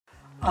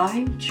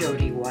I'm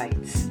Jody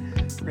Whites,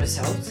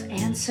 results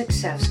and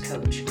success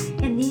coach,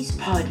 and these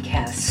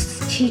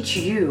podcasts teach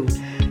you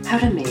how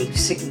to make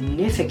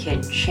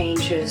significant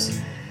changes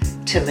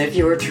to live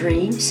your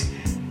dreams,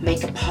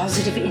 make a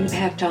positive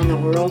impact on the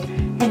world,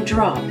 and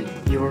drop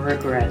your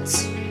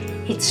regrets.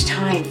 It's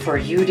time for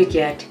you to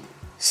get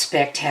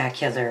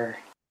spectacular.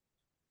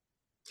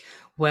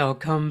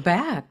 Welcome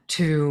back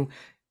to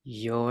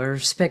Your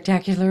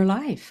Spectacular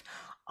Life.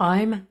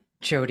 I'm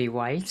Jody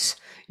Whites,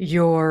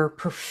 your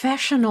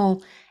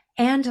professional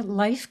and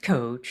life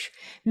coach,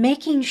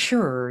 making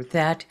sure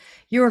that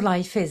your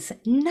life is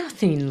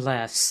nothing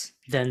less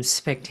than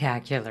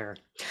spectacular.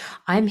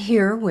 I'm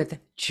here with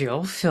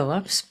Jill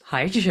Phillips.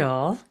 Hi,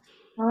 Jill.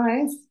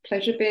 Hi, it's a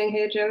pleasure being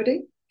here,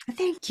 Jody.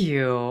 Thank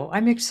you.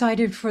 I'm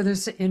excited for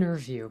this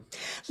interview.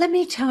 Let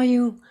me tell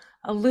you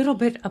a little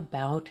bit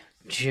about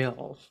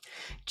Jill.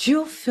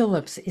 Jill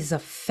Phillips is a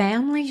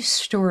family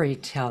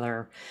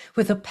storyteller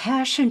with a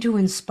passion to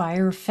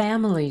inspire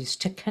families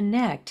to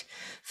connect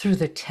through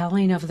the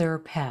telling of their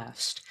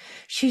past.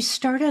 She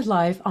started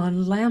life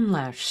on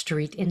Lamlash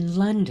Street in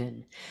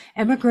London,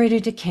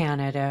 emigrated to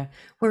Canada,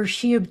 where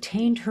she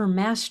obtained her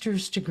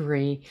master's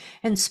degree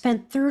and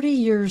spent 30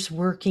 years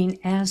working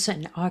as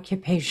an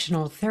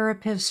occupational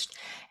therapist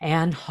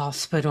and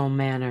hospital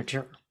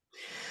manager.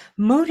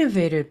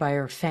 Motivated by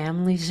her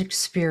family's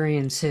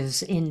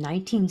experiences in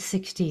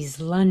 1960s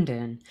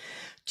London,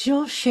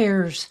 Jill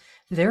shares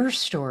their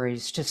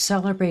stories to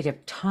celebrate a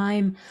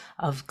time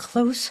of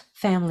close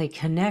family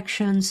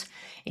connections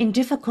in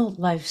difficult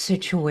life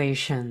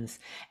situations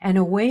and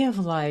a way of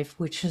life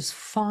which is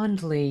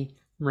fondly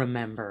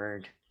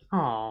remembered.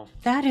 Oh,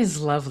 that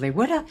is lovely.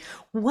 What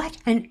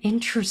an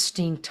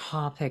interesting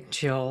topic,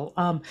 Jill.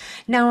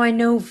 Now I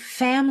know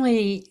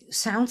family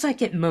sounds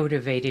like it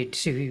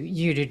motivated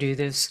you to do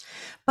this,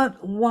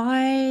 but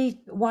why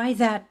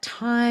that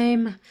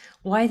time?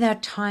 Why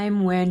that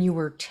time when you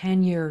were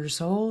 10 years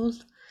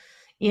old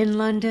in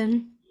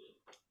London?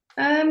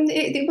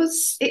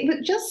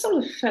 It just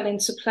sort of fell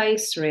into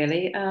place,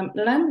 really.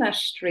 Lamlash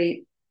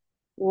Street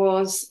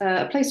was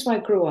a place where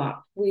I grew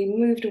up. We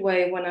moved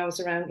away when I was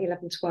around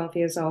 11, 12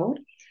 years old,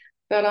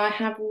 but I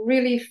have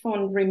really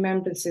fond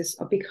remembrances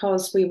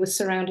because we were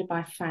surrounded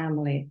by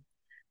family.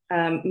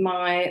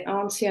 My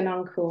auntie and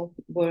uncle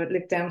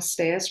lived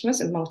downstairs from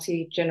us, a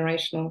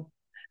multi-generational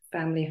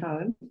family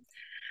home.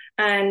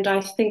 And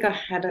I think I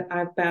had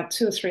about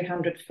two or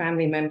 300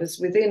 family members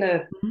within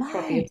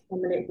probably a My,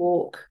 10-minute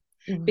walk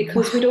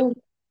because we'd wow. all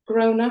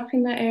grown up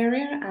in that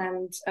area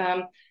and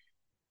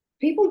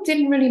people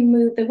didn't really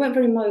move. They weren't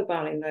very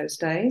mobile in those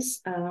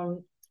days,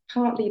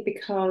 partly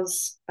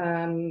because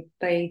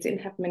they didn't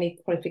have many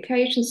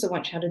qualifications. So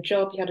once you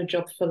had a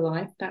job for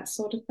life, that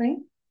sort of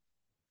thing.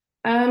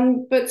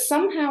 But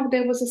somehow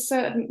there was a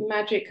certain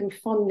magic and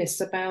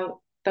fondness about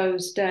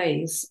those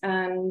days.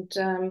 And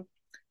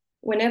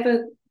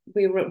whenever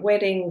we were at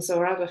weddings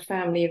or other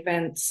family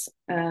events,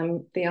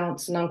 the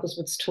aunts and uncles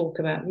would talk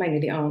about, mainly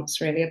the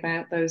aunts really,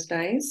 about those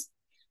days.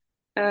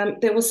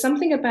 There was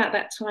something about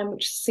that time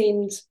which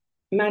seemed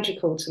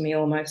magical to me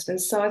almost. And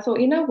so I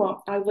thought, you know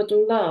what, I would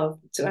love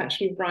to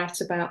actually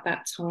write about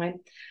that time.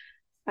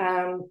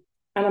 And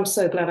I'm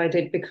so glad I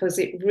did because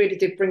it really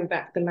did bring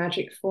back the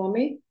magic for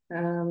me.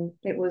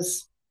 It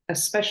was a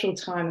special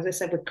time, as I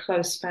said, with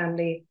close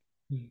family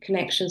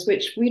connections,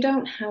 which we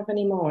don't have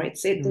anymore.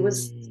 It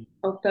was Mm.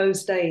 of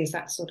those days,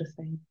 that sort of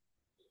thing.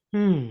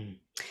 Hmm.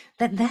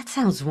 That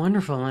sounds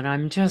wonderful, and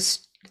I'm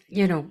just,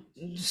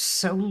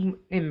 so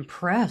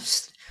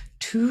impressed.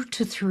 200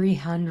 to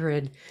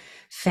 300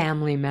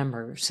 family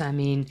members. I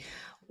mean,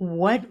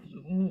 what,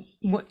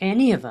 what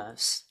any of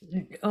us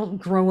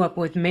grow up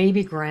with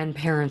maybe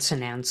grandparents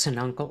and aunts and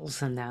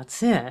uncles, and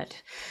that's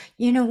it.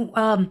 You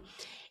know,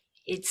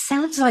 it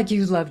sounds like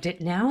you loved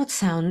it. Now it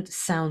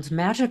sounds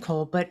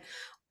magical, but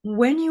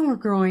when you were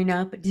growing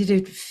up, did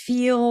it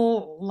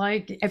feel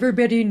like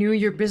everybody knew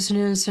your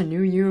business and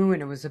knew you,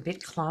 and it was a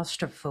bit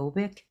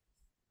claustrophobic?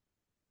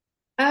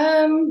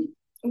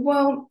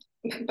 Well,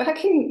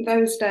 back in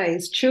those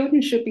days,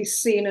 children should be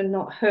seen and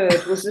not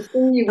heard was the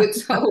thing you were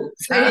told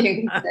day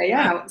in, day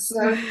out.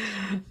 So,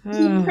 to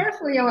be Oh,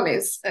 perfectly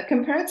honest,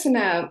 compared to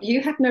now,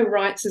 you had no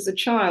rights as a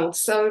child.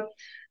 So,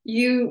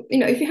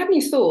 if you had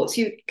any thoughts,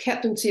 you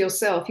kept them to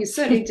yourself. You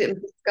certainly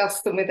didn't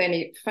discuss them with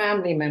any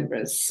family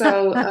members.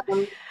 So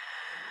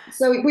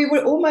we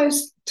were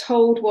almost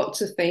told what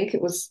to think.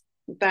 It was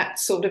that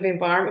sort of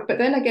environment. But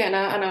then again,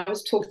 and I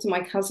was talking to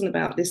my cousin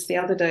about this the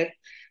other day.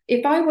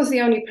 If I was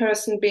the only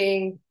person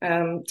being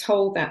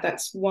told that,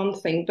 that's one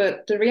thing.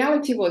 But the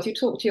reality was, you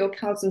talk to your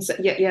cousin, say,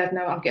 yeah, yeah,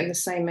 no, I'm getting the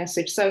same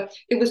message. So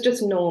it was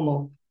just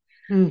normal.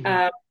 mhm,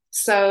 Um,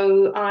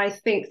 so I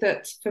think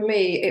that for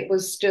me, it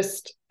was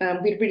just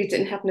we really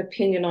didn't have an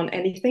opinion on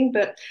anything.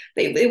 But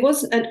it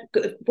wasn't.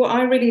 What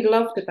I really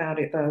loved about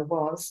it though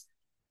was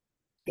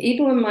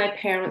even when my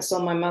parents or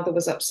my mother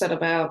was upset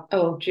about,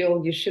 oh,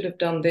 Jill, you should have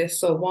done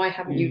this, or why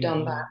haven't you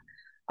done that? mhm,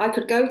 I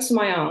could go to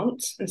my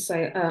aunt and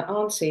say,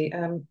 Auntie,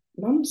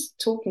 Mum's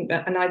talking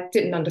about, and I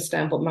didn't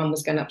understand what Mum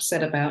was getting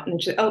upset about.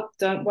 And she said, oh,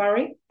 don't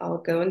worry, I'll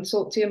go and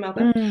talk to your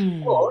mother.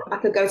 Mm. Or I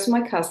could go to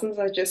my cousins,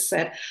 I just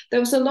said. There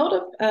was a lot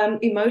of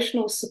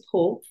emotional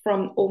support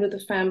from all of the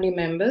family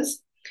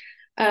members.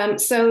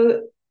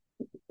 So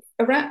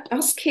around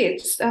us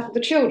kids, the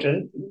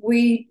children,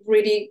 we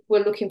really were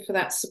looking for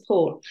that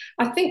support.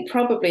 I think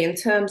probably in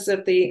terms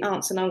of the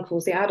aunts and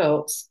uncles, the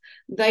adults,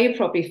 they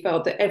probably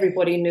felt that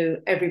everybody knew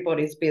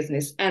everybody's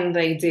business, and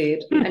they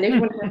did. And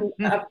everyone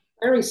had a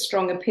very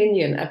strong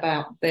opinion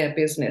about their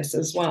business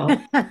as well.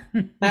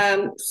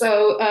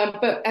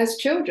 But as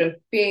children,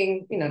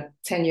 being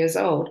 10 years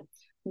old,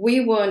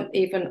 we weren't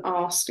even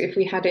asked if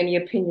we had any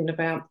opinion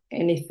about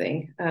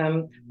anything.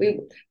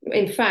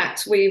 In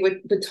fact, were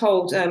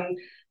told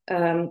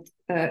um,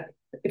 uh,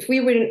 if we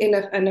were in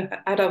an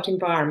adult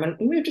environment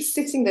and we were just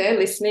sitting there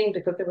listening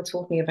because they were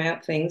talking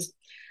about things,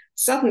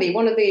 suddenly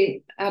one of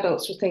the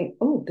adults would think,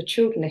 "Oh, the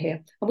children are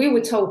here," and we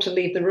were told to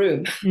leave the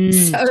room. Mm.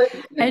 So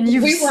And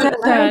you've we weren't said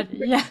allowed that,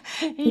 to yeah,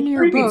 in be your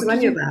privy book. to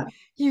any of that.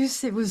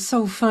 It was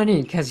so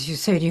funny because you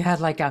said you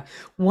had like a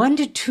 1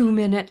 to 2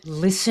 minute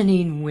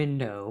listening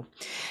window,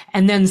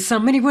 and then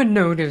somebody would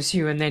notice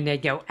you, and then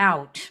they'd go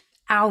out,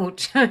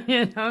 out,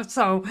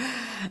 So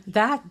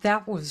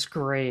that was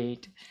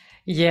great.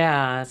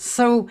 Yeah.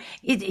 So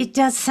it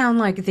does sound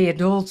like the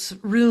adults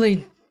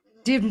really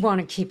did want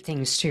to keep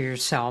things to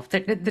yourself,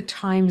 that the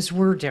times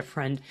were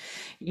different.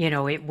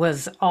 It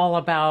was all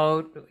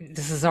about,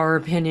 this is our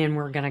opinion,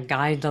 we're going to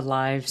guide the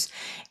lives.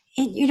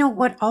 And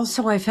what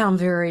also I found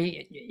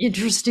very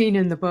interesting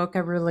in the book, I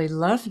really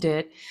loved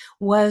it,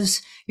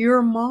 was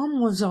your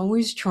mom was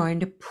always trying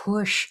to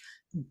push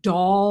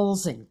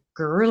dolls and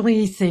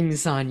girly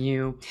things on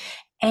you.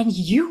 And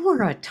you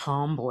were a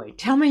tomboy.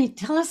 Tell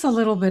us a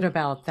little bit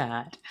about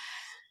that.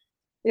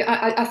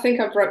 Yeah, I think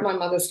I broke my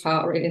mother's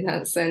heart really in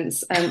that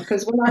sense.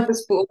 Because when I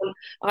was born,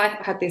 I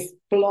had this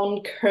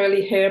blonde,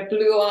 curly hair,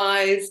 blue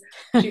eyes.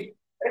 She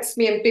dressed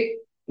me in big,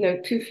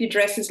 poofy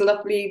dresses,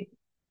 lovely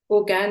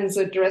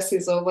organza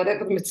dresses or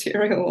whatever the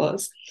material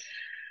was.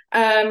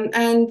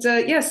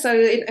 Yeah, so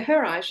in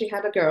her eyes, she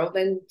had a girl.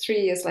 Then 3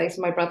 years later,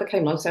 my brother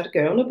came along, so had a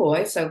girl and a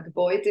boy. So the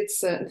boy did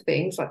certain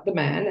things, like the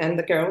man, and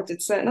the girl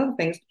did certain other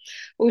things.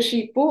 Well,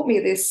 she bought me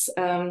this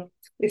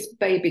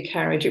baby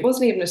carriage. It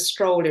wasn't even a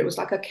stroller; it was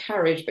like a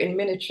carriage, but in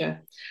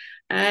miniature.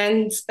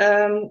 And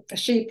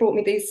she brought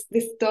me this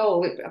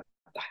doll. I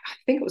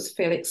think it was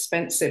fairly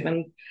expensive,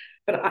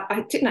 but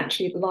I didn't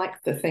actually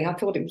like the thing. I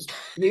thought it was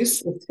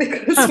useless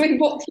because I mean,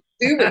 what do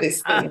you do with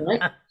this thing,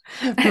 right?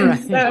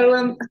 And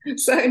Right.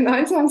 so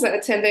 9 times out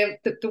of ten,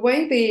 the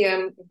way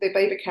the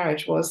baby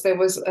carriage was, there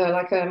was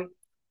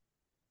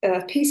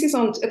pieces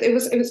on. It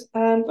was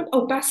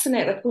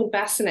bassinet. They're called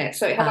bassinet.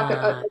 So it had like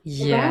Ah, a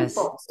round yes.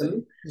 bottom,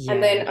 and Yeah.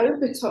 then over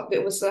the top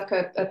it was like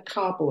a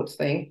cardboard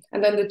thing,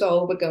 and then the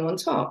doll would go on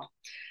top.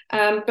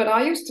 But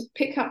I used to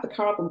pick up the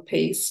cardboard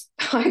piece,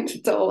 hide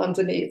the doll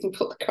underneath, and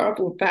put the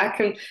cardboard back,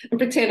 and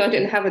pretend I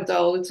didn't have a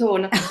doll at all.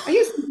 And I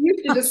used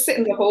to just sit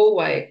in the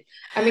hallway.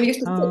 I mean, I used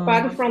to sit by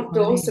Oh, the front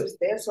door, so it funny. was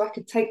there, so I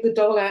could take the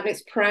doll out in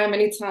its pram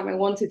anytime I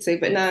wanted to.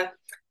 But no,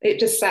 it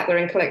just sat there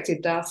and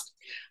collected dust.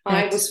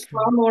 I That's was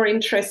far great. more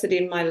interested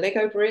in my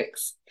Lego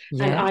bricks,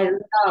 and Yeah. I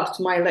loved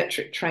my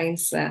electric train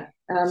set.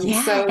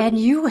 Yeah, So and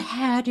you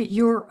had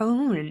your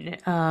own.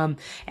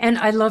 And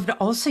I loved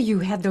also you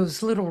had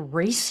those little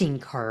racing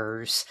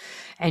cars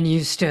and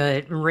used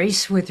to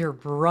race with your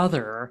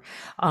brother.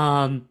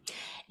 Um,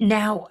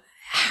 Now,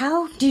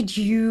 how did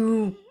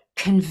you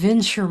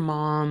convince your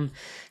mom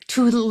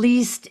to at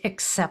least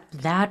accept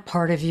that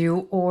part of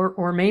you,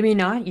 or maybe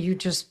not? You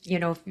just,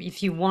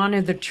 if you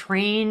wanted the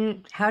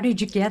train, how did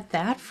you get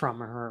that from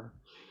her?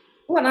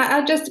 well,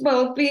 I just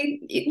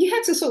you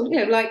had to sort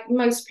of, like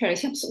most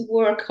parents, you have to sort of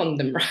work on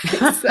them,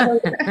 right? So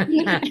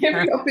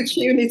every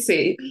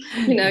opportunity,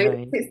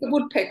 Right. it's the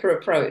woodpecker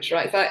approach,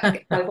 right? It's like,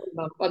 okay,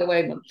 by the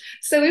way, Mum.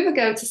 So we were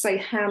going to say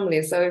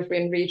Hamleys over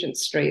in Regent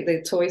Street,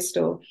 the toy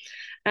store.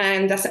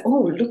 And I said,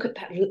 "Oh, look at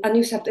that!" I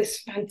used to have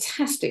this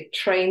fantastic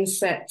train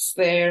sets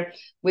there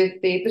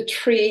with the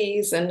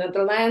trees and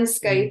the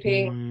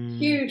landscaping, Mhm.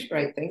 huge,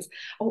 great things.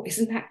 Oh,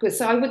 isn't that good?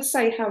 So I would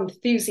say how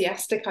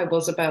enthusiastic I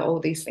was about all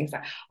these things.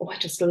 Like, oh, I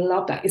just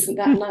love that. Isn't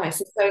that nice?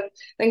 And so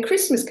then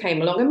Christmas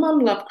came along, and Mum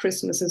loved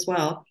Christmas as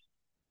well.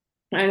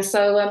 And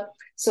so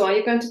are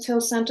you going to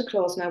tell Santa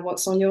Claus now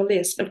what's on your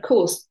list? Of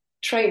course,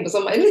 train was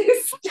on my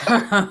list.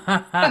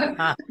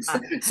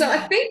 So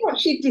I think what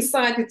she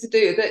decided to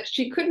do that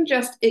she couldn't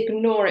just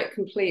ignore it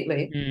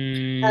completely.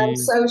 Mm.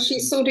 So she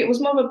sort of, it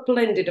was more of a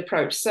blended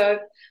approach. So,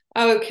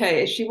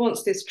 okay, she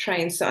wants this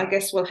train, so I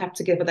guess we'll have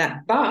to give her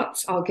that.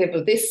 But I'll give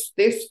her this,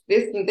 and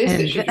this that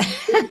And she should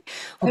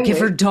we'll play give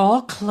her with.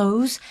 doll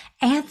clothes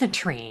and the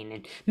train.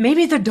 And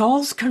maybe the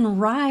dolls can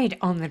ride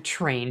on the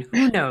train.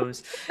 Who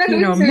knows? No, You we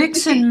know, do.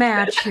 mix and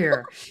match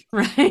here,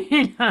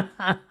 right?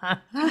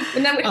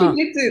 But no, what she Oh,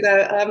 did do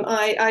though,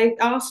 I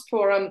asked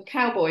for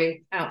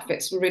cowboy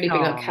outfits. We're really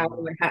big on oh,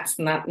 cowboy hats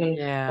and that, and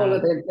all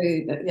of yeah. the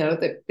you know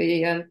the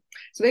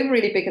so they were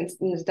really big in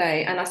the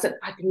day. And I said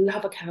I'd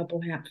love a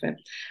cowboy outfit,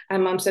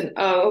 and Mum said,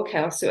 "Oh, okay,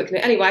 I'll see what I can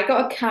do." Anyway, I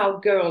got a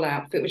cowgirl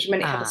outfit, which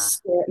meant it had a Ah,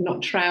 skirt,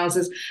 not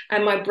trousers.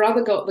 And my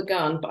brother got the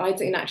gun, but I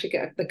didn't actually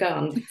get the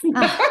gun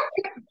ah,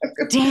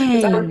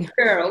 because I was dang.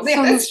 a girl. Yeah,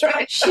 So that's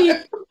right.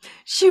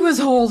 she was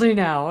holding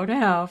out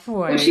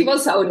Well, she halfway.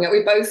 was holding it.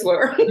 We both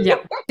were. Yeah,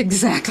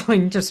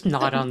 exactly. Just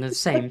not on the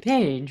same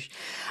page.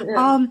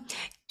 Yeah. Um,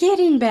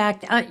 Getting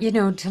back, to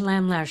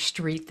Lamlash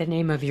Street, the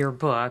name of your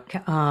book.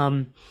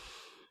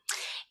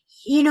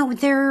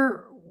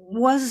 There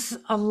was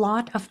a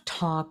lot of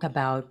talk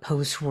about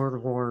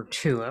post-World War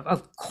II.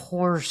 Of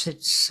course,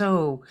 it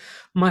so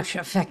much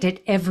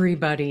affected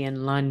everybody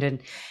in London.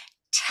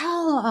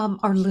 Tell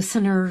our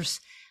listeners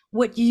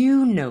what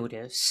you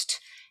noticed,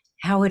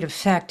 how it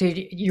affected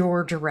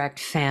your direct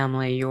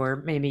family,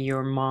 maybe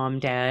your mom,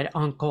 dad,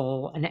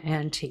 uncle, and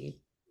auntie.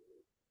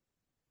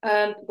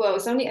 Well,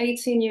 it's only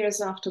 18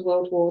 years after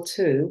World War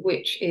II,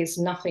 which is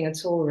nothing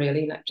at all,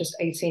 really, like just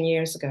 18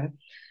 years ago.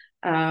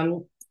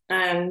 Um,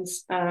 and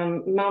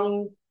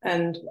mum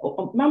and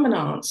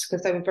aunts,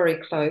 because they were very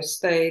close,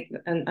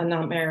 and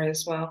Aunt Mary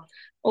as well,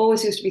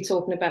 always used to be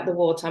talking about the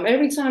wartime.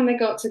 Every time they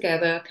got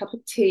together, a cup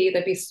of tea,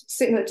 they'd be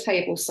sitting at a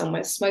table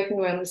somewhere, smoking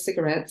around the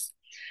cigarettes,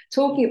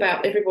 talking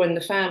about everyone in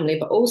the family,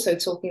 but also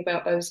talking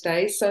about those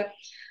days. So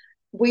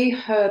we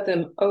heard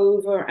them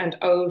over and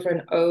over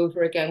and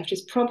over again, which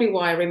is probably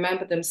why I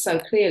remember them so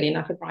clearly and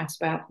I could write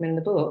about them in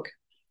the book.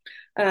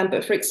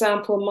 But for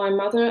example, my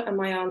mother and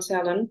my Aunt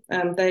Ellen,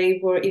 they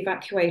were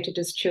evacuated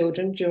as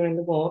children during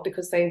the war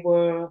because they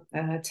were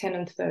 10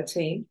 and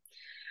 13.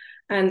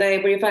 And they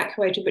were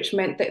evacuated, which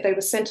meant that they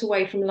were sent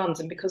away from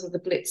London because of the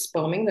Blitz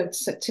bombing. There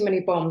were too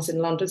many bombs in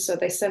London, so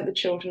they sent the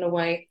children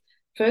away.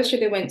 Firstly,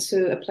 they went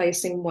to a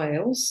place in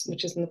Wales,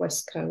 which is on the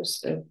west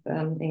coast of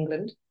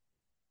England.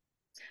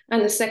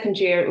 And the second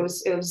year it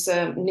was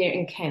near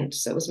in Kent,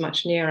 so it was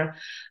much nearer.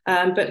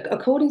 But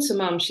according to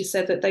Mum, she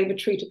said that they were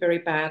treated very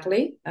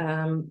badly.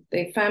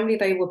 The family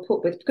they were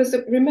put with, because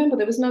remember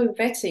there was no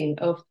vetting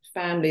of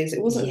families.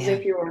 It wasn't as Yeah.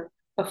 if you were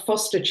a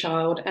foster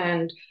child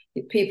and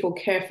people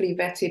carefully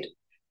vetted,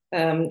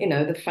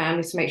 the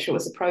families to make sure it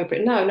was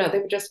appropriate. No, no, they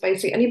were just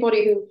basically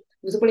anybody who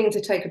was willing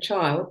to take a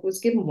child was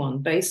given one,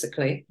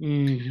 basically.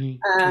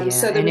 Yeah,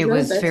 So there and was it no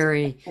was vetting.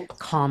 very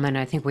common.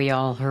 I think we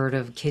all heard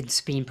of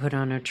kids being put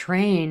on a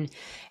train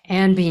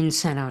and being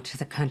sent out to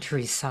the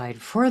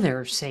countryside for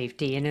their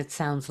safety. And it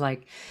sounds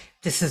like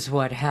this is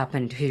what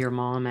happened to your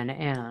mom and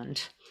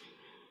aunt.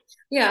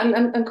 Yeah,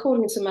 and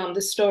according to Mum,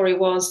 the story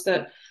was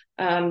that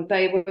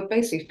they were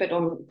basically fed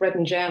on bread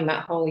and jam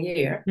that whole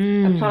year.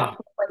 Mm, Apart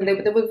from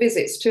when there were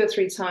visits 2 or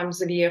 3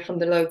 times a year from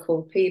the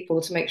local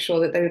people to make sure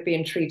that they were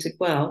being treated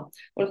well.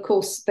 Well, of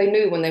course, they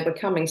knew when they were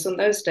coming. So in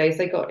those days,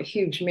 they got a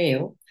huge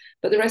meal,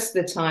 but the rest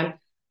of the time,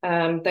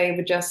 they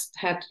were just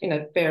had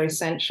bare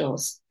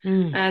essentials.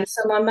 mm, And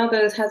so my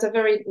mother has a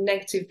very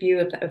negative view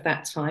of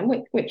that time,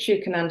 which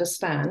you can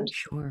understand.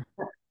 sure.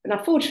 And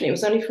unfortunately, it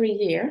was only for a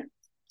year.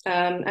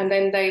 And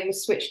then they were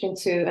switched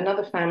into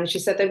another family. She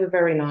said they were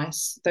very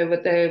nice. The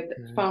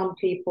Good. farm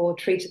people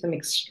treated them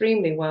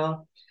extremely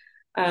well.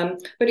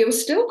 But it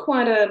was still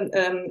quite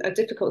a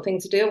difficult thing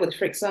to deal with.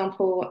 For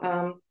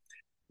example,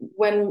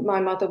 when my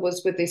mother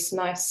was with this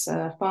nice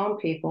farm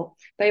people,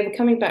 they were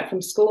coming back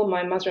from school,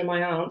 my mother and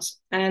my aunt,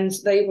 and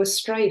they were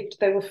strafed.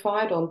 They were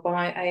fired on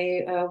by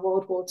a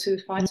World War II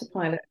Mm, fighter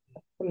pilot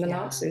from the yeah.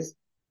 Nazis.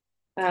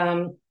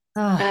 Um,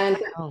 Oh, and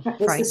how that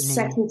was the frightening.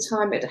 second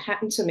time it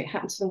happened to me. It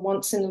happened to them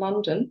once in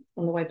London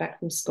on the way back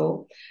from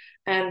school.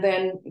 And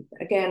then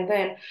again,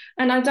 then.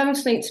 And I don't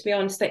think, to be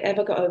honest, they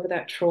ever got over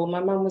that trauma.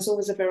 My mum was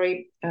always a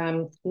very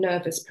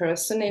nervous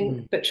person,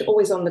 Mm, but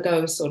always on the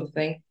go sort of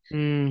thing.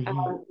 hmm.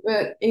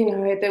 But,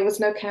 there was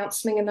no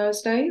counselling in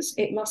those days.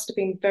 It must have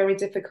been very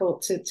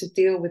difficult to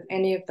deal with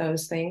any of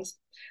those things.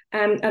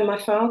 And my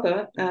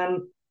father,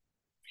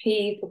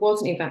 he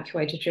wasn't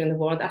evacuated during the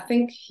war.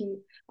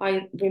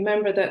 I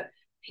remember that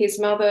his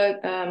mother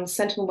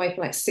sent him away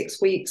for like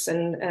 6 weeks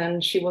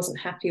and she wasn't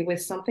happy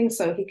with something.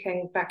 So he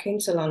came back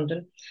into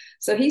London.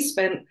 So he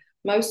spent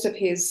most of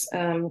his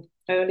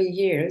early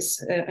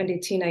years, early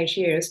teenage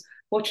years,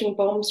 watching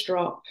bombs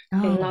drop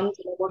in Oh, London,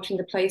 watching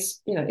the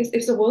place,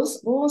 it's a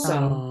war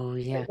zone. oh,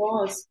 It yeah.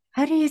 was.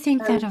 How do you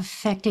think And that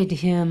affected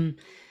him?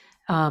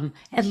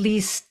 At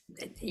least,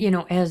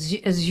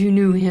 as you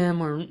knew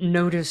him or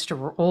noticed or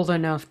were old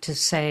enough to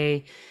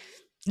say,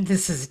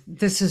 this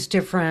is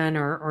different,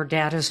 or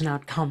dad is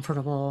not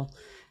comfortable.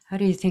 How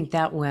do you think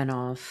that went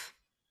off?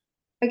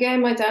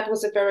 again, my dad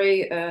was a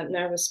very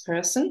nervous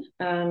person.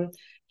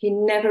 He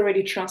never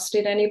really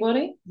trusted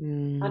anybody.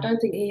 I Mm, don't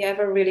think he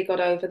ever really got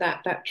over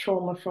that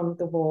trauma from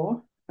the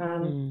war.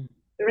 mm,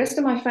 The rest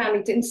of my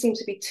family didn't seem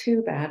to be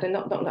too bad, and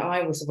not that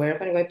I was aware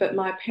of anyway, but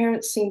my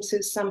parents seemed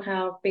to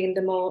somehow been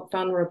the more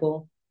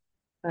vulnerable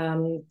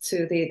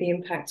to the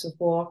impact of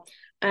war.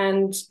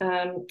 And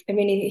I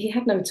mean, he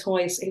had no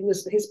toys. It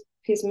was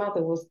his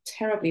mother was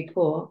terribly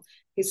poor.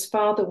 His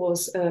father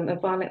was a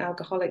violent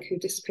alcoholic who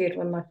disappeared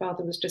when my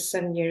father was just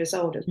 7 years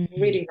old. It was a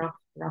Mm, really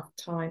rough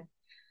time,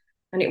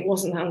 and it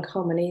wasn't that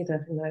uncommon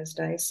either in those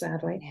days,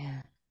 sadly.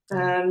 yeah. Yeah.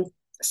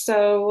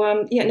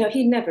 Um, yeah, no,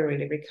 he never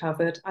really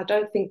recovered. I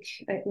don't think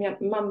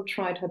Mum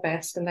tried her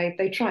best, and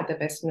they tried their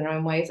best in their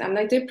own ways, and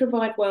they did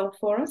provide well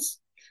for us.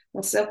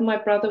 Myself and my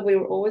brother, we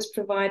were always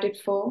provided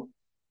for.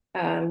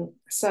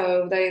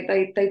 So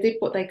they did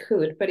what they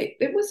could, but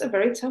it was a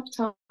very tough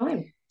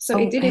time. So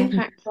it Oh, did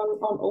impact on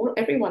all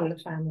everyone in the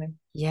family.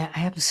 yeah,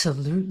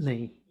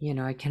 absolutely.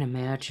 I can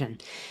imagine.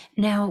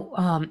 Now,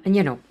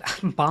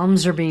 and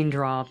bombs are being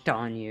dropped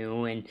on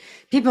you, and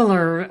people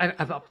are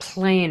a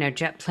plane, a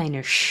jet plane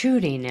is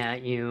shooting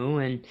at you,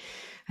 and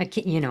I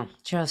can,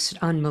 just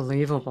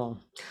unbelievable.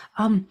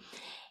 Um,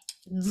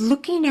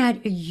 Looking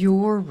at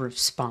your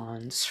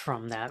response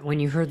from that when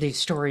you heard these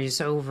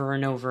stories over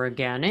and over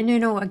again, and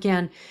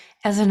again,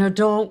 as an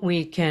adult,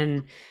 we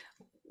can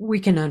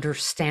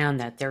understand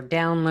that they're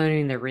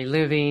downloading, they're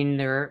reliving,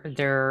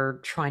 they're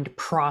trying to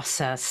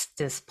process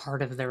this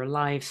part of their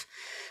life.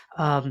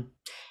 Um,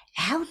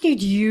 how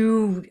did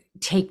you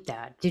take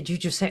that? Did you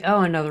just say,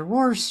 "Oh, another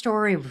war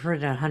story. We've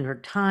heard it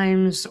 100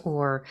 times,"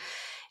 or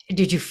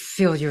did you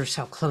feel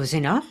yourself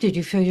closing up? Did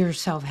you feel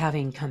yourself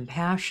having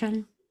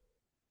compassion?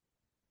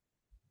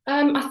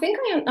 I think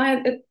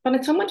by the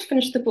time I'd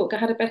finished the book, I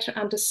had a better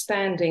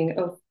understanding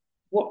of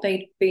what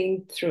they'd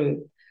been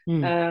through.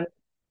 Mm, Um,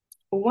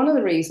 One of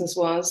the reasons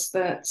was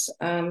that,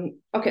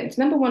 okay, it's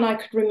number one, I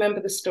could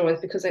remember the stories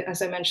because,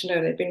 as I mentioned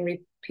earlier, they've been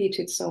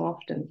repeated so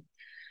often.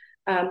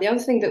 The other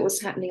thing that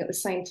was happening at the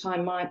same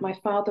time, my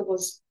father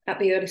was at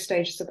the early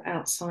stages of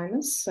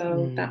Alzheimer's,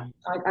 so that mm,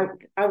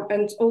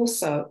 and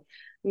also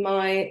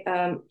my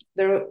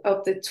there are,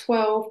 of the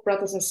 12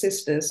 brothers and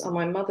sisters on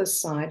my mother's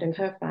side and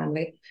her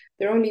family,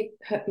 there are only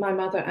my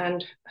mother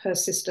and her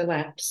sister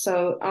left.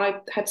 So I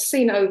had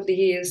seen over the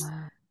years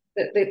wow,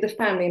 that the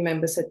family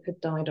members had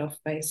died off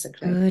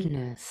basically,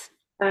 goodness.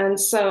 and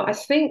so I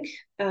think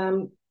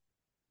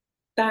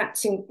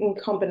that in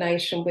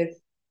combination with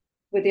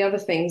the other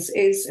things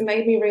is it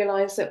made me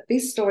realize that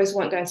these stories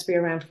weren't going to be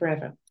around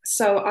forever.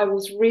 So I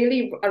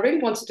really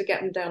wanted to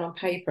get them down on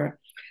paper.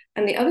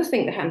 And the other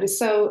thing that happened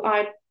is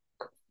a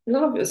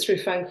lot of it was through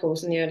phone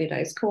calls in the early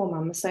days, call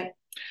mum and say,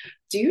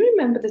 do you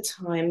remember the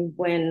time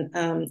when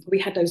we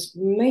had those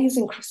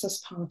amazing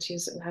Christmas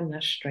parties at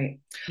Landlash Street?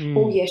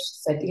 Oh, Mm, yes, she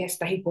said, yes,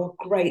 they were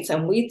great.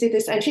 And we did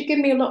this. And she'd give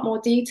me a lot more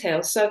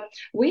detail. So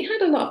we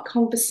had a lot of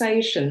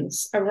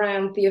conversations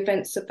around the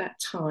events of that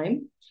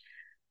time.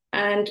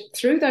 And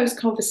through those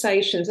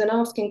conversations and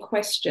asking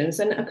questions,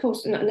 and of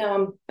course,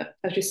 now I'm,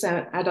 as you say,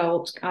 an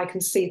adult, I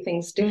can see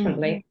things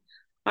mhm, differently.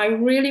 I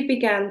really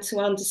began to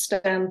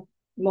understand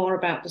more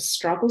about the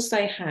struggles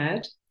they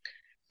had.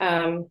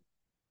 Um,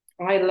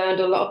 I learned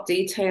a lot of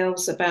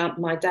details about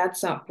my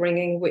dad's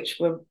upbringing, which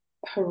were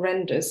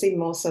horrendous, even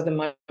more so than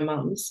my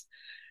mum's.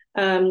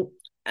 Um,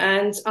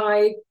 and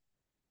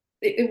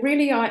it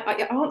really, I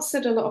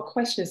answered a lot of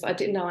questions that I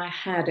didn't know I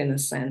had in a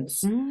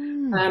sense.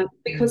 mm,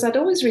 Because mm, I'd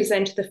always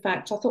resented the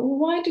fact, I thought, well,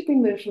 why did we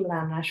move from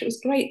Lamlash? It was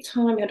a great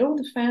time. We had all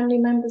the family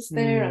members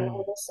there and mm,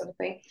 all this sort of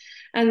thing.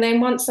 And then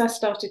once I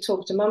started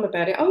talking to mum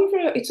about it,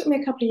 it took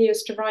me a couple of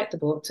years to write the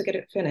book, to get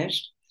it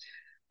finished.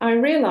 I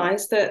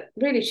realized that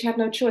really she had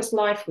no choice.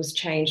 Life was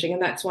changing,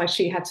 and that's why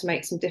she had to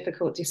make some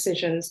difficult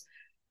decisions.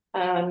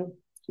 Um,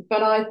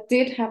 but I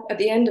did have, at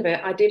the end of it,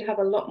 I did have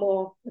a lot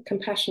more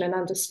compassion and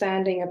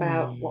understanding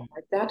about what mm,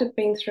 my dad had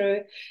been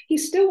through. He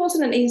still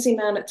wasn't an easy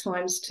man at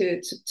times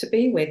to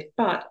be with,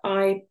 but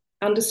I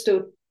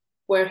understood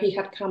where he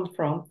had come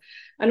from.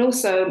 And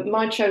also,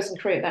 my chosen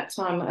career at that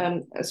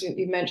time, as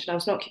you mentioned, I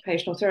was an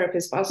occupational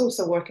therapist, but I was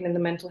also working in the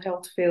mental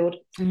health field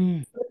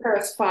mm, for the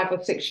first 5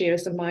 or 6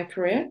 years of my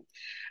career.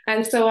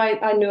 And so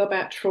I knew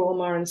about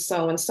trauma and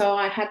so on. So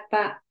I had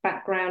that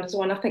background as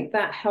well. And I think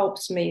that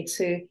helps me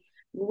to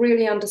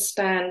really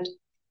understand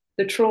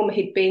the trauma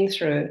he'd been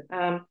through.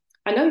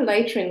 I know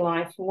later in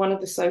life, one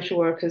of the social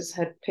workers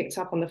had picked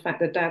up on the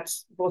fact that dad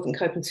wasn't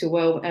coping too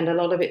well, and a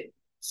lot of it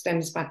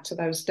stems back to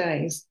those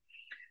days.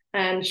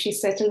 And she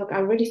said to him, look, I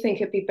really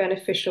think it'd be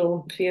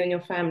beneficial for you and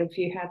your family if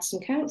you had some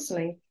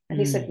counselling. And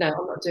he said, mm. no,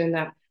 I'm not doing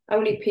that.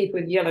 Only people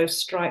with yellow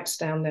stripes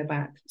down their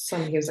back,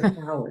 somebody who's a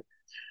coward,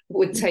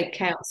 would take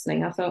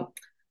counselling. I thought,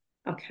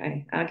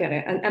 okay, I get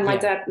it. And my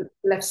Yeah, dad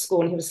left school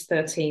when he was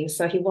 13,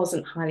 so he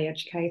wasn't highly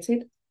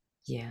educated.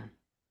 yeah,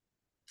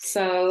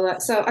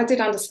 So I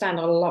did understand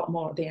a lot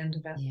more at the end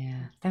of it.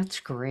 yeah. That's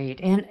great.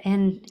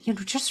 And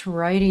just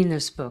writing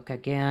this book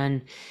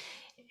again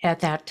at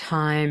that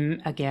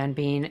time, again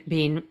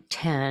being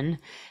 10,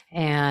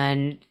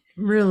 and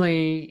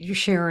really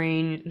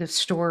sharing the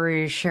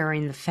story,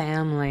 sharing the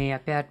family. I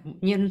bet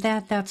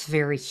that's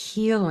very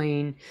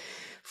healing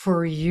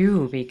for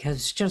you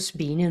because just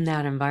being in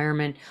that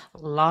environment, a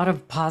lot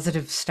of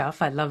positive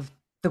stuff. I love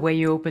the way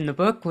you open the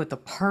book with a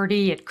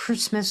party at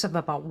Christmas of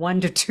about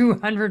 1 to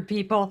 200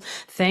 people.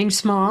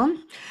 Thanks,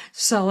 Mom,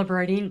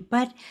 celebrating.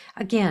 But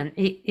again,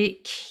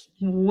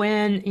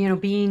 when,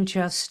 being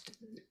just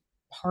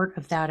part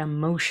of that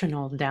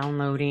emotional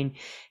downloading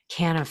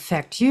can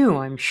affect you,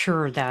 I'm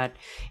sure that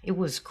it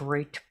was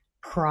great to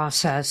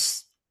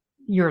process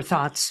your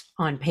thoughts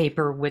on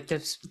paper with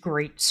this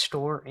great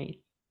story.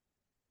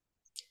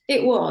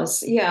 It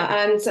was,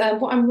 yeah.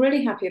 And what I'm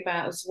really happy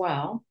about as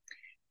well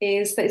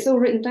is that it's all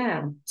written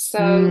down.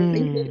 So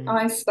even if Mm.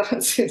 I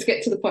start to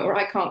get to the point where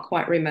I can't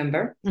quite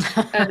remember,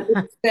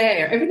 it's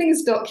there. Everything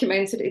is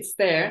documented. It's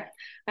there.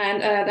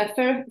 And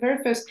the very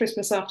first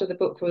Christmas after the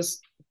book was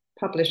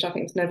published, I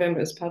think it was November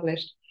it was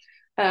published.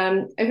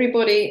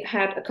 Everybody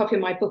had a copy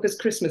of my book as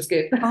Christmas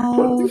gift.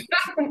 Oh,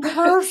 so,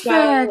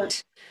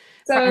 perfect.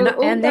 so And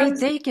all those.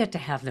 they get to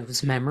have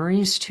those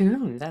memories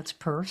too. That's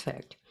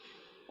perfect.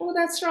 Well,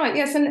 that's right.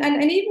 Yes, and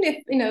even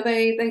if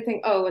they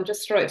think, oh, and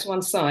just throw it to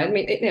one side. I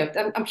mean,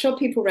 I'm sure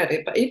people read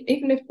it, but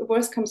even if the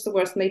worst comes to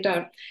worst and they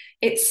don't,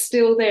 it's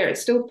still there.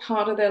 It's still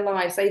part of their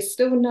lives. They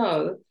still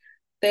know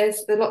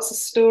there's lots of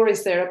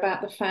stories there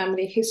about the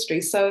family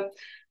history. So,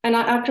 and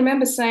I can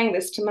remember saying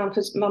this to Mum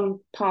because Mum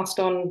passed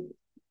on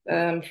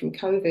from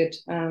COVID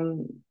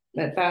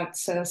about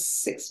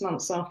 6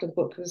 months after the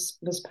book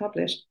was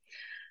published.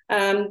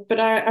 But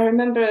I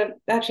remember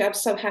actually, I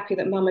was so happy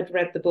that Mum had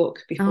read the book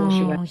before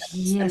she went. Oh, It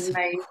was yes, of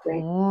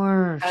amazing.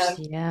 course. Um,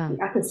 Yeah.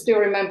 I can still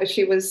remember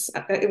it was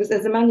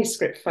as a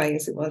manuscript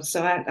phase it was.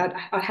 So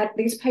I had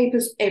these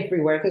papers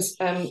everywhere because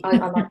I'm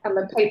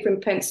a paper and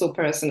pencil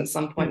person at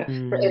some point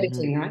for Mhm.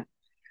 editing, right?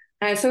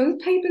 And so the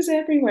papers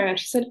everywhere. And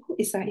she said, oh,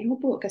 is that your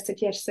book? I said,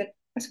 yeah.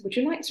 I said, would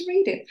you like to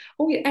read it?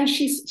 Oh, yeah. And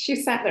she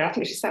sat there. I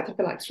think she sat there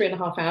for like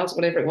 3.5 hours,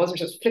 whatever it was, and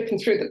just flipping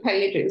through the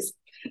pages.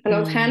 And I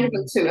was handing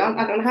them Mm. to her.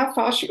 I don't know how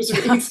fast she was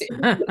reading.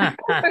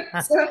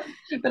 So,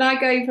 but I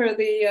gave her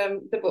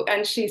the book,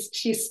 and she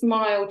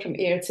smiled from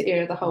ear to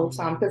ear the whole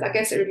time because I Mm.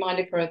 guess it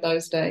reminded her of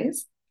those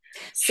days.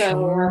 So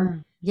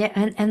Sure. Yeah,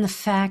 and the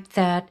fact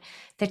that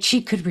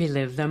she could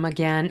relive them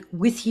again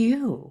with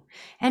you.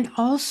 And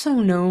also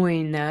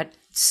knowing that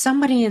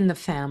somebody in the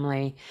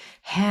family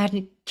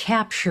had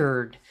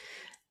captured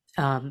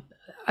um,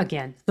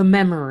 again, the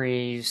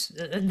memories,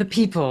 the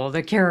people,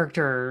 the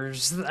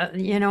characters,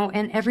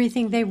 and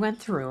everything they went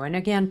through. And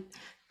again,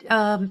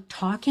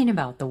 talking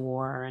about the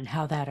war and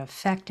how that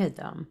affected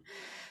them.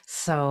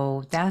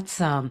 So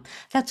that's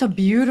a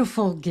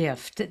beautiful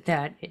gift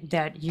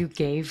that you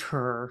gave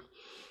her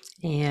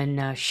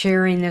in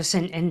sharing this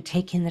and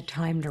taking the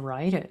time to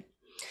write it.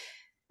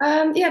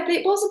 yeah, but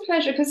it was a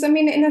pleasure because I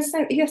mean, in a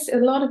sense, yes, a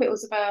lot of it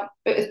was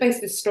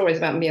basically stories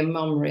about me and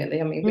Mum, really.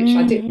 I mean, which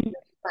I didn't Mhm. really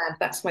plan.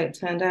 That's the way it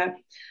turned out.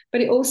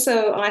 But it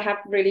also, I have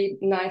really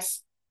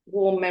nice,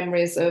 warm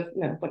memories of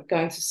what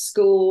going to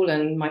school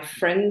and my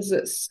friends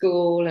at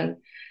school,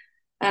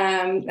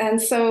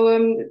 and so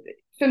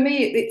for me,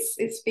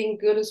 it's been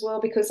good as well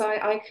because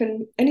I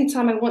can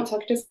anytime I want to, I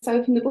can just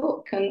open the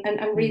book and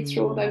read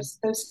through all Mm.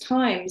 those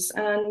times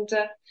and.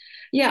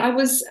 Yeah,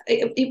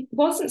 it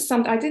wasn't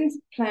something I didn't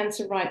plan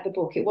to write the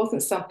book. It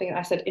wasn't something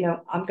I said,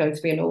 I'm going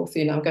to be an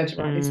author, I'm going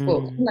to write this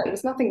book. Mm. No, it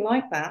was nothing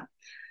like that.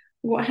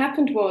 What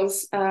happened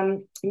was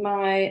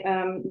my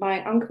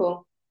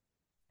uncle,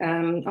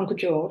 Uncle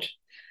George,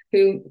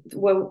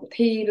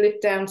 he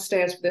lived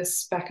downstairs with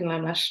us back in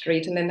Lamlash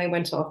Street, and then they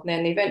went off, and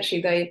then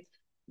eventually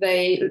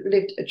they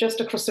lived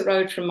just across the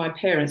road from my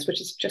parents, which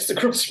is just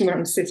across from where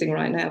I'm sitting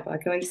right now by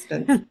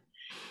coincidence.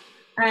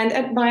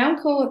 And my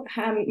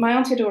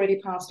auntie had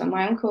already passed on.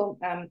 My uncle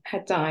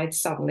had died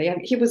suddenly.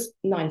 And he was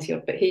 90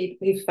 odd, but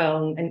he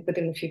fell and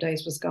within a few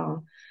days was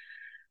gone.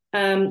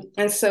 And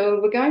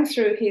so we're going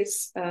through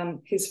his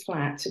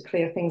flat to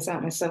clear things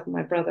out, myself and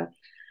my brother.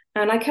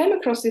 And I came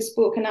across this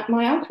book, and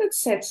my uncle had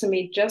said to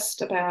me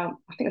just about,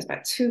 I think it was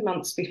about 2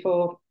 months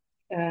before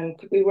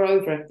we were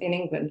over in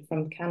England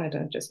from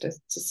Canada just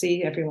to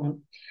see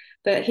everyone,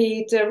 that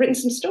he'd written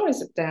some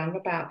stories down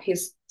about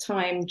his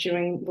time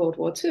during World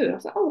War II. I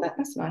was like, oh,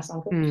 that's nice,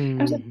 Uncle. And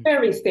it was a Mm.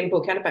 very thin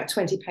book, had about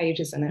 20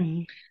 pages in it.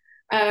 Mm.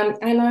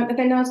 And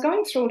then I was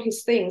going through all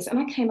his things, and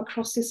I came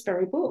across this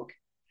very book.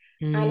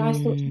 And I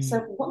thought to Mm.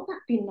 myself, wouldn't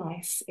that be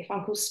nice if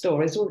Uncle's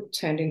stories all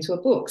turned into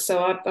a book? So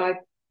I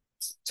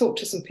talked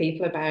to some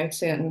people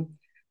about it and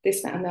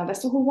this, that, and the other. I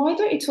said, well, why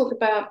don't you talk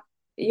about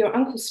your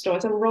uncle's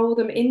stories and roll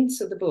them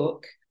into the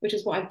book, which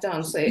is what I've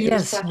done. So it was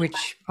Yes, flashback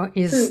which to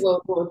is,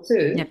 World War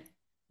II. yep,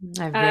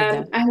 I've read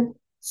that. And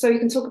so you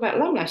can talk about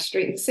Lumlash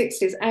Street in the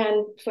 60s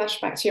and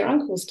flashback to your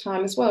uncle's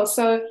time as well.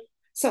 So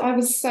I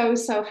was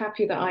so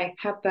happy that I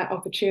had that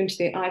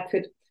opportunity. I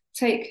could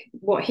take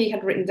what he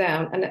had written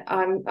down, and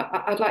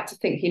I'd like to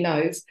think he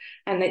knows,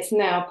 and it's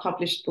now a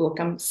published book.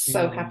 I'm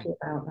so Mm. happy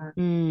about that.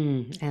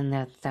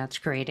 And that's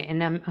great.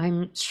 And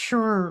I'm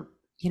sure,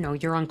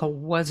 your uncle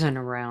wasn't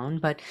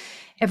around, but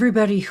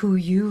everybody who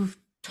you've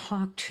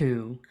talked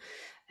to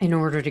in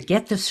order to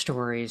get the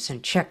stories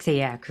and check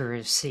the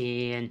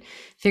accuracy and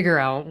figure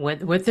out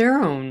what their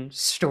own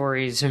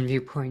stories and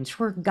viewpoints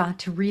were, got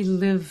to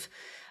relive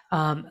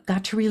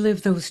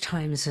those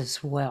times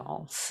as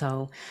well.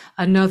 So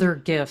another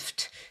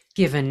gift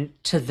given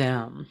to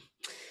them.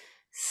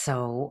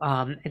 So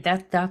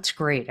that's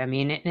great. I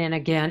mean, and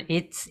again,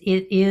 it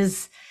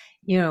is,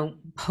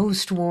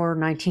 post-war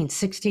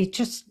 1960,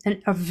 just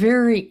a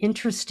very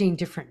interesting,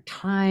 different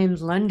time.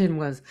 London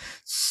was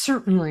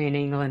certainly in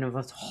England of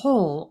a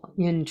whole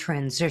in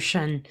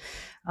transition.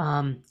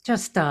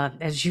 Just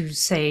as you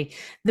say,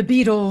 the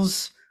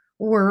Beatles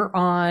were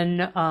on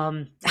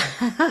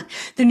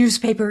the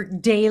newspaper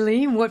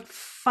daily. What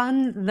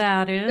fun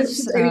that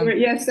is!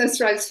 Yes,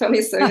 that's right. It's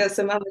funny. So yes,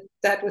 so mum and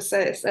dad were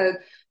saying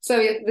so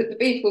yeah, the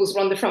Beatles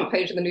were on the front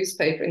page of the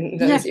newspaper in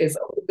Yeah. those years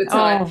all the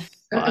time.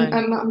 Oh,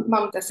 And fun.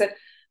 mum they said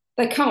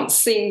they can't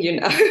sing, you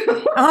know.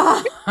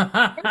 Oh.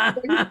 And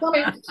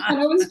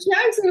I was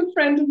chatting to a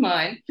friend of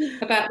mine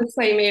about the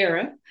same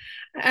era,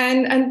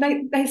 and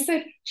they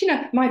said, you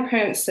know, my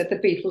parents said the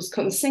Beatles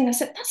couldn't sing. I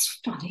said, that's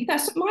funny.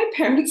 That's what my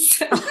parents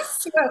said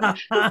as well.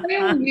 They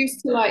all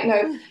used to like,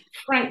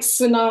 Frank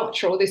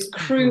Sinatra or this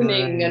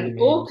crooning and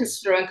Right.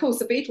 orchestra. And of course,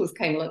 the Beatles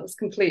came along. It was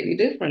completely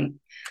different.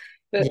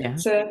 But Yeah.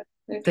 but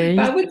I They,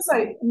 would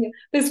say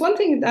there's one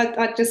thing that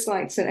I'd just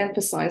like to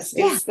emphasize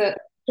yeah. is that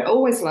I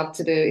always love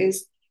to do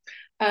is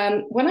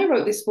when I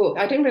wrote this book,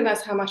 I didn't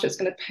realize how much it's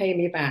going to pay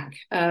me back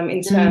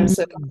in terms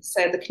of, like I Mm.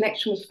 said, the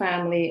connection with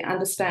family,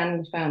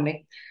 understanding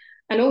family.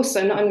 And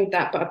also, not only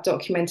that, but I've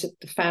documented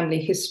the family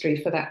history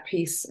for that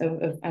piece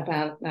of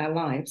our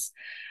lives.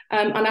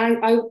 And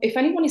if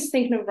anyone is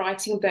thinking of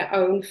writing their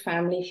own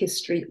family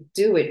history,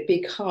 do it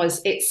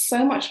because it's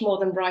so much more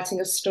than writing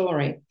a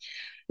story.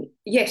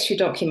 Yes, you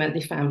document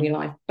the family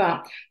life,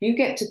 but you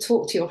get to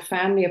talk to your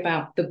family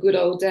about the good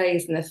old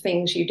days and the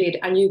things you did,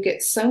 and you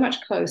get so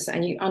much closer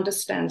and you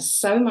understand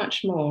so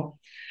much more.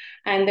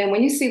 And then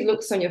when you see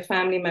looks on your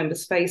family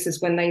members'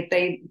 faces when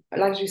they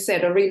like you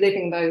said, are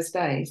reliving those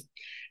days,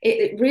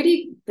 it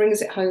really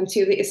brings it home to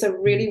you that it's a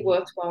really Mm.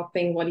 worthwhile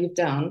thing what you've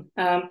done.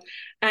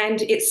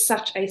 And it's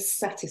such a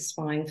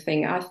satisfying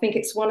thing. I think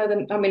it's one of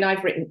them. I mean,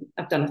 I've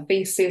done a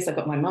thesis, I've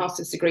got my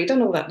master's degree,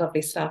 done all that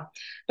lovely stuff,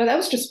 but that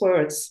was just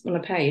words on a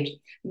page.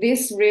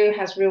 This really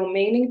has real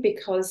meaning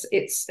because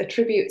it's a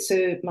tribute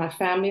to my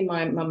family,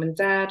 my mum and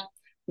dad,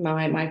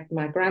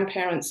 my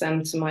grandparents,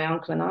 and to my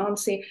uncle and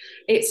auntie.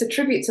 It's a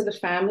tribute to the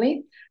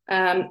family.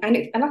 And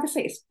like I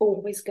say, it's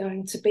always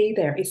going to be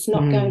there. It's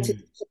not going to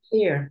Mm.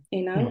 disappear,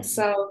 you know. Mm.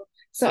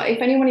 So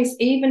if anyone is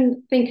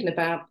even thinking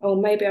about, oh,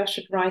 maybe I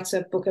should write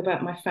a book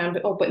about my family,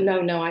 oh, but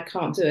no, I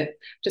can't do it.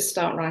 Just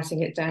start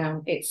writing it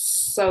down. It's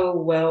so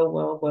well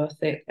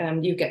worth it.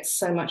 You get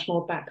so much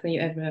more back than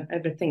you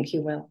ever think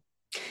you will.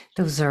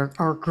 Those are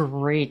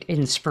great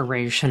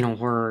inspirational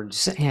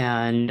words.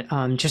 And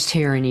just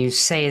hearing you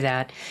say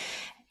that,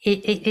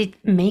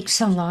 it makes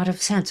a lot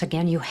of sense.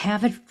 Again, you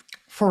have it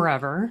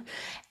forever,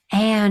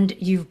 and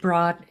you've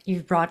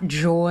brought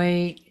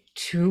joy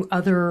to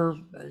other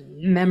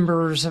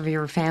members of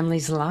your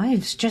family's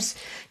lives, just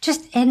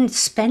and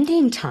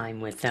spending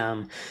time with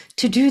them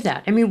to do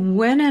that. I mean,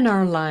 when in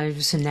our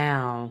lives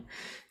now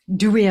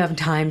do we have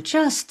time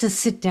just to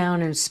sit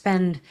down and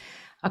spend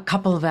a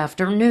couple of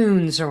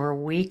afternoons or a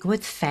week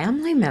with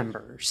family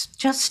members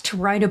just to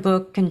write a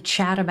book and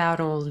chat about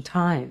old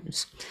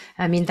times?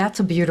 I mean, that's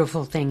a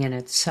beautiful thing in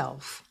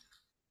itself.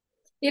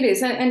 It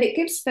is, and it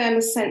gives them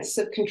a sense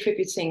of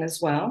contributing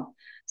as well.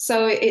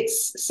 So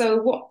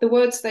what the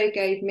words they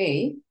gave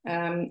me,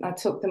 I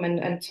took them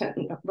and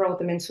rolled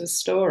them into a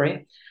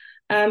story.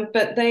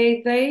 But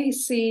they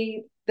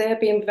see they're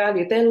being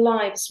valued. Their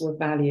lives were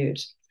valued.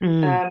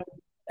 Mm.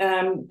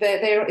 Um,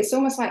 it's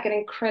almost like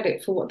getting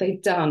credit for what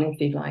they've done, if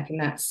you like, in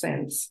that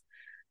sense.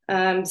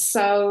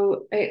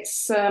 So it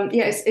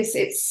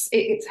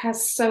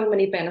has so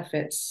many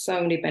benefits,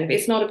 so many benefits.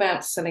 It's not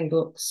about selling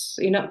books.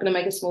 You're not going to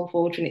make a small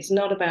fortune. It's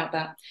not about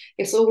that.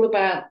 It's all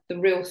about the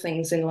real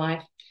things in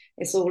life.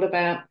 It's all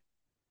about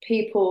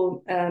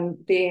people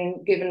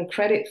being given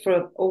credit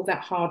for all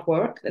that hard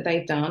work that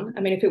they've done. I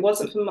mean, if it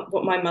wasn't for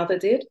what my mother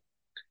did,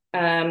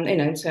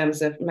 in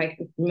terms of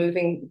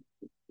moving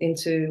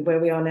into where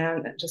we are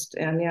now, just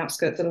on the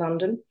outskirts of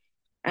London,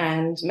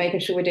 and making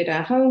sure we did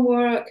our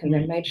homework and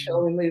then made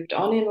sure Mm. we moved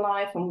on in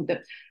life. And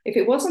if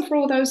it wasn't for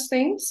all those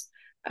things,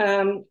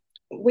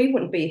 we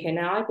wouldn't be here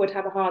now. I would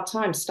have a hard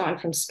time starting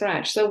from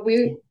scratch. So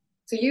to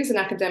use an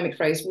academic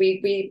phrase,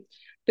 we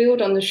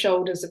build on the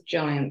shoulders of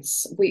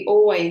giants. We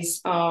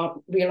always are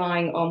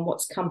relying on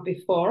what's come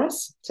before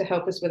us to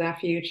help us with our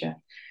future.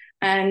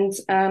 And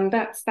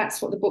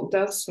that's what the book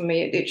does for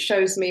me. It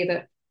shows me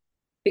that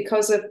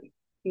because of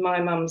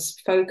my mum's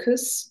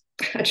focus,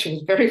 and she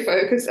was very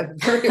focused and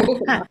very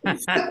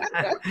organized to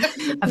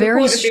A the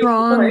very point of being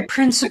strong, annoying.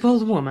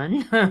 principled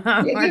woman.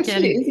 We're Yes, she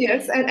getting. is,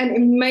 yes. And it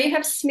may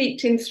have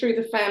sneaked in through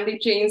the family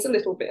genes a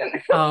little bit.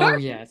 Oh,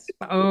 yes.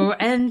 Oh,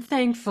 and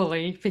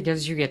thankfully,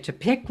 because you get to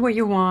pick what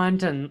you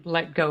want and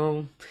let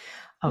go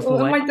Of Well,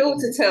 what? my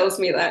daughter tells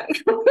me that.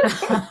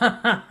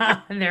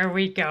 There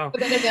we go.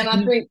 But then again,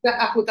 I think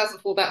that apple doesn't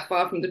fall that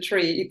far from the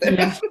tree either.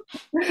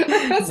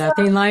 Yeah,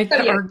 nothing like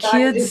So yes, our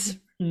kids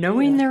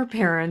knowing yeah. their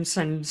parents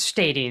and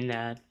stating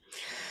that.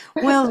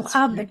 Well, That's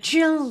right.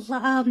 Jill,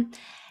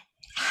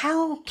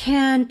 how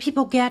can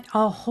people get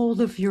a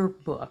hold of your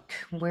book?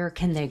 Where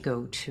can they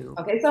go to?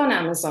 Okay, it's on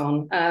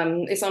Amazon.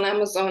 It's on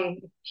Amazon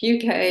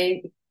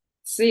UK,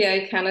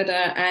 CA,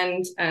 Canada,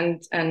 and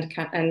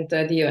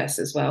the US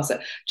as well. So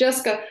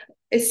just go.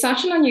 It's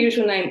such an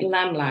unusual name,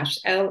 Lamlash,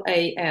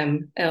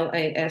 Lamlash,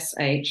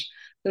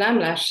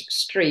 Lamlash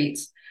Street.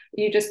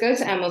 You just go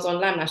to Amazon,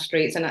 Lamlash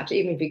Streets, and actually,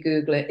 even if you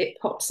Google it, it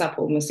pops up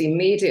almost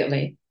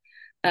immediately.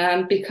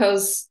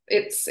 Because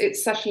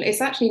it's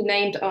actually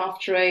named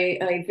after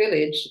a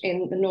village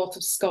in the north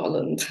of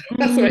Scotland.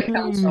 That's where it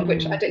comes from,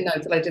 which I Mm-hmm. didn't know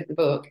until I did the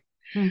book.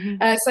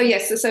 Mm-hmm. So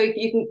yes, so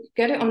you can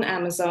get it on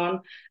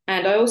Amazon,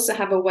 and I also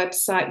have a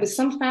website with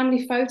some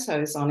family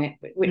photos on it,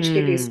 which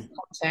give you some Mm.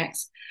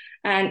 context,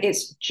 and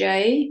it's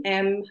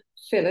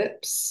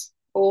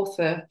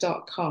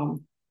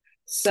jmphillipsauthor.com.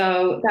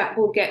 So that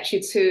will get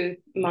you to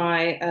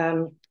my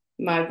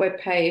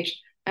webpage,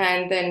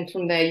 and then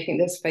from there you can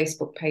there's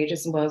Facebook page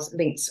as well as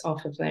links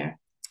off of there.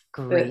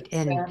 Great. But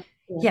And yeah,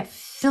 yeah,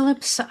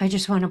 Phillips, I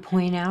just want to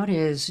point out,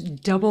 is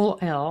double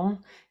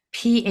Phillips.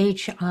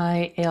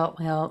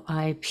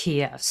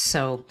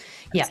 So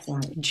yeah, that's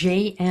right.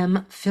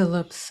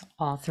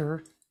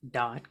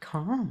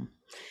 jmphillipsauthor.com.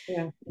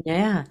 Yeah,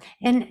 Yeah.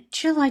 And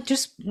Jill, I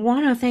just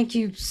want to thank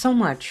you so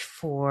much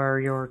for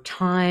your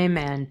time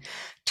and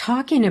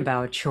talking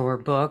about your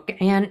book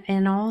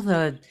and all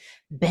the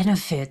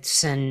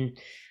benefits and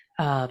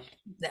uh,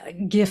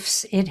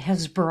 gifts it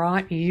has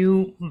brought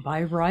you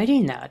by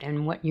writing that,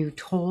 and what you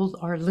told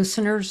our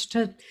listeners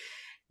to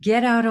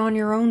get out on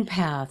your own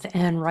path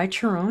and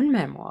write your own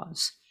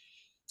memoirs,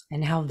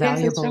 and how yes,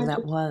 that's valuable right.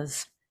 that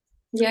was.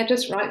 Yeah,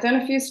 just write down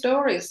a few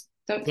stories.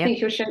 Don't Yep, think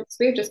you're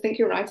Shakespeare, just think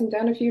you're writing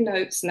down a few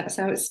notes, and that's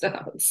how it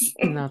starts.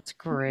 that's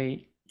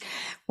great.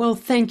 Well,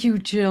 thank you,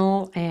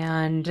 Jill,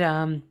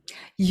 and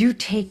you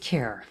take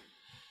care.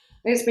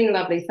 It's been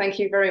lovely. Thank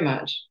you very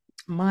much.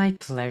 My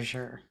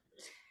pleasure.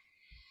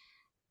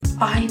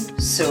 I'm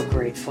so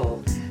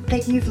grateful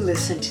that you've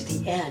listened to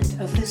the end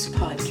of this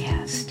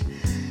podcast.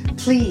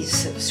 Please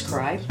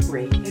subscribe,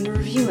 rate, and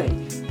review it,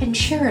 and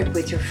share it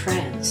with your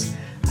friends.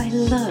 I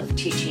love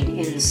teaching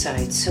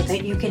insights so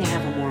that you can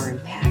have a more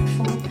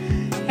impactful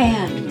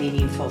and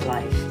meaningful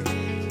life.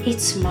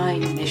 It's my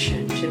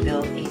mission to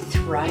build a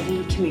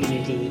thriving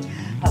community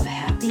of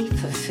happy,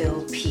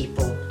 fulfilled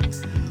people.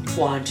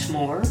 Want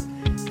more?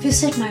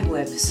 Visit my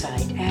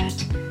website at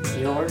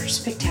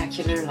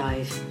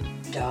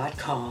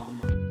yourspectacularlife.com.